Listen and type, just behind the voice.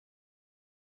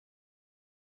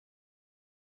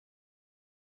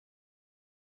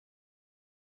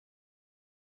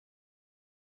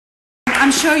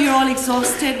I'm sure you're all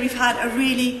exhausted. We've had a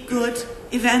really good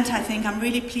event, I think. I'm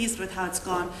really pleased with how it's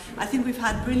gone. I think we've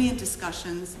had brilliant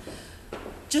discussions.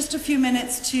 Just a few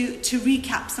minutes to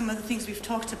recap some of the things we've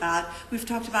talked about. We've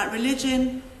talked about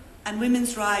religion and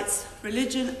women's rights,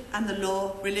 religion and the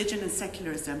law, religion and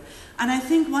secularism. And I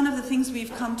think one of the things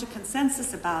we've come to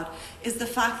consensus about is the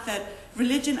fact that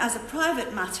religion as a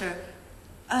private matter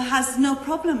has no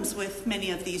problems with many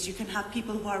of these. You can have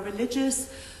people who are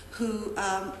religious, who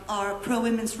are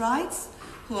pro-women's rights,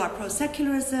 who are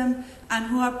pro-secularism, and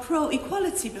who are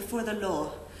pro-equality before the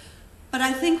law. But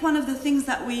I think one of the things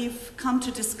that we've come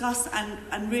to discuss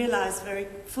and realize very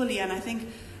fully, and I think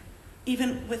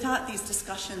even without these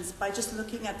discussions, by just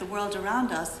looking at the world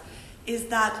around us, is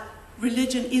that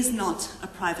religion is not a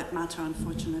private matter,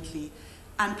 unfortunately.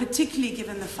 And particularly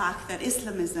given the fact that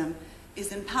Islamism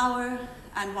is in power,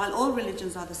 and while all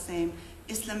religions are the same,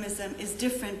 Islamism is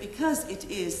different because it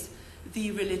is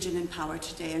the religion in power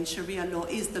today, and Sharia law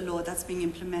is the law that's being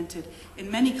implemented in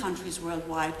many countries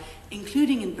worldwide,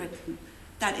 including in Britain,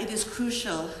 that it is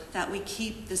crucial that we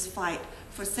keep this fight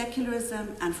for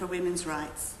secularism and for women's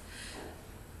rights.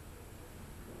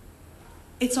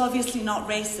 It's obviously not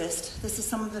racist. This is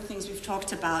some of the things we've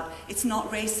talked about. It's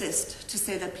not racist to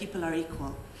say that people are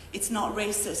equal. It's not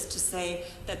racist to say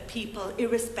that people,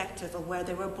 irrespective of where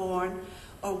they were born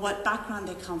or what background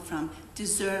they come from,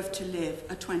 deserve to live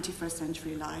a 21st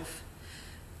century life.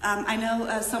 I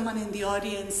know someone in the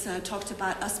audience talked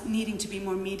about us needing to be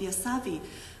more media savvy.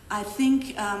 I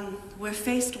think we're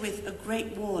faced with a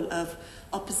great wall of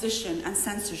opposition and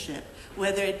censorship,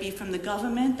 whether it be from the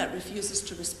government that refuses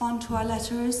to respond to our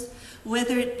letters,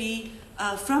 whether it be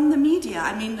from the media.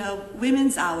 I mean,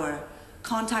 Women's Hour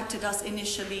contacted us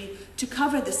initially to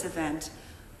cover this event.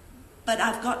 But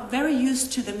I've got very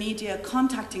used to the media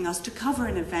contacting us to cover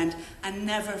an event and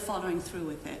never following through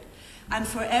with it. And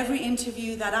for every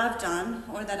interview that I've done,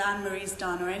 or that Anne-Marie's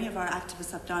done, or any of our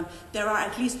activists have done, there are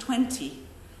at least 20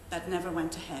 that never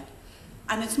went ahead.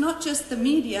 And it's not just the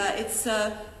media, it's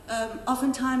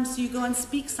oftentimes you go and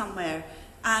speak somewhere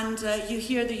and you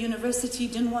hear the university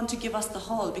didn't want to give us the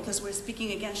hall because we're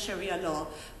speaking against Sharia law.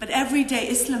 But every day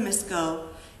Islamists go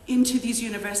into these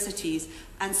universities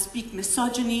and speak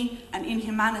misogyny and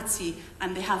inhumanity,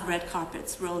 and they have red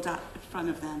carpets rolled out in front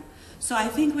of them. So I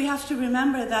think we have to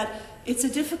remember that it's a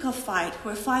difficult fight.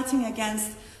 We're fighting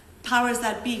against powers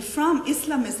that be from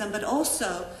Islamism, but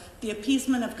also the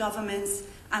appeasement of governments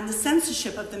and the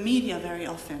censorship of the media very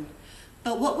often.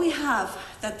 But what we have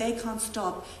that they can't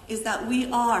stop is that we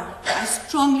are, I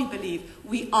strongly believe,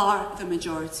 we are the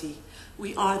majority.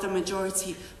 We are the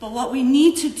majority. But what we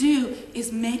need to do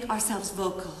is make ourselves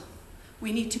vocal.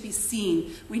 We need to be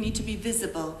seen. We need to be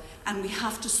visible. And we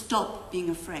have to stop being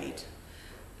afraid.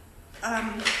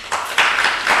 I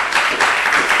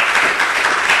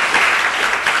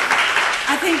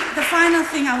think the final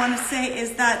thing I want to say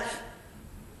is that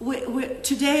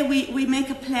today we make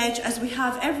a pledge, as we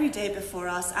have every day before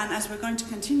us, and as we're going to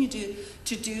continue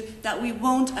to do, that we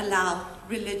won't allow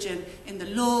religion in the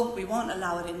law, we won't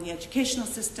allow it in the educational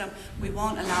system, we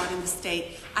won't allow it in the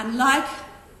state. And like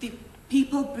the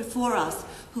people before us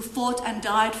who fought and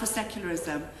died for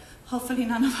secularism, hopefully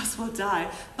none of us will die,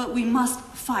 but we must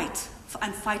fight,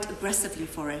 and fight aggressively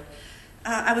for it.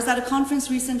 I was at a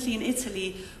conference recently in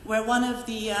Italy where one of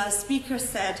the speakers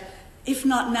said, "If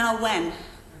not now, when?"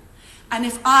 And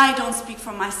if I don't speak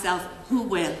for myself, who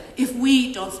will? If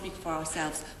we don't speak for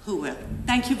ourselves, who will?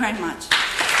 Thank you very much.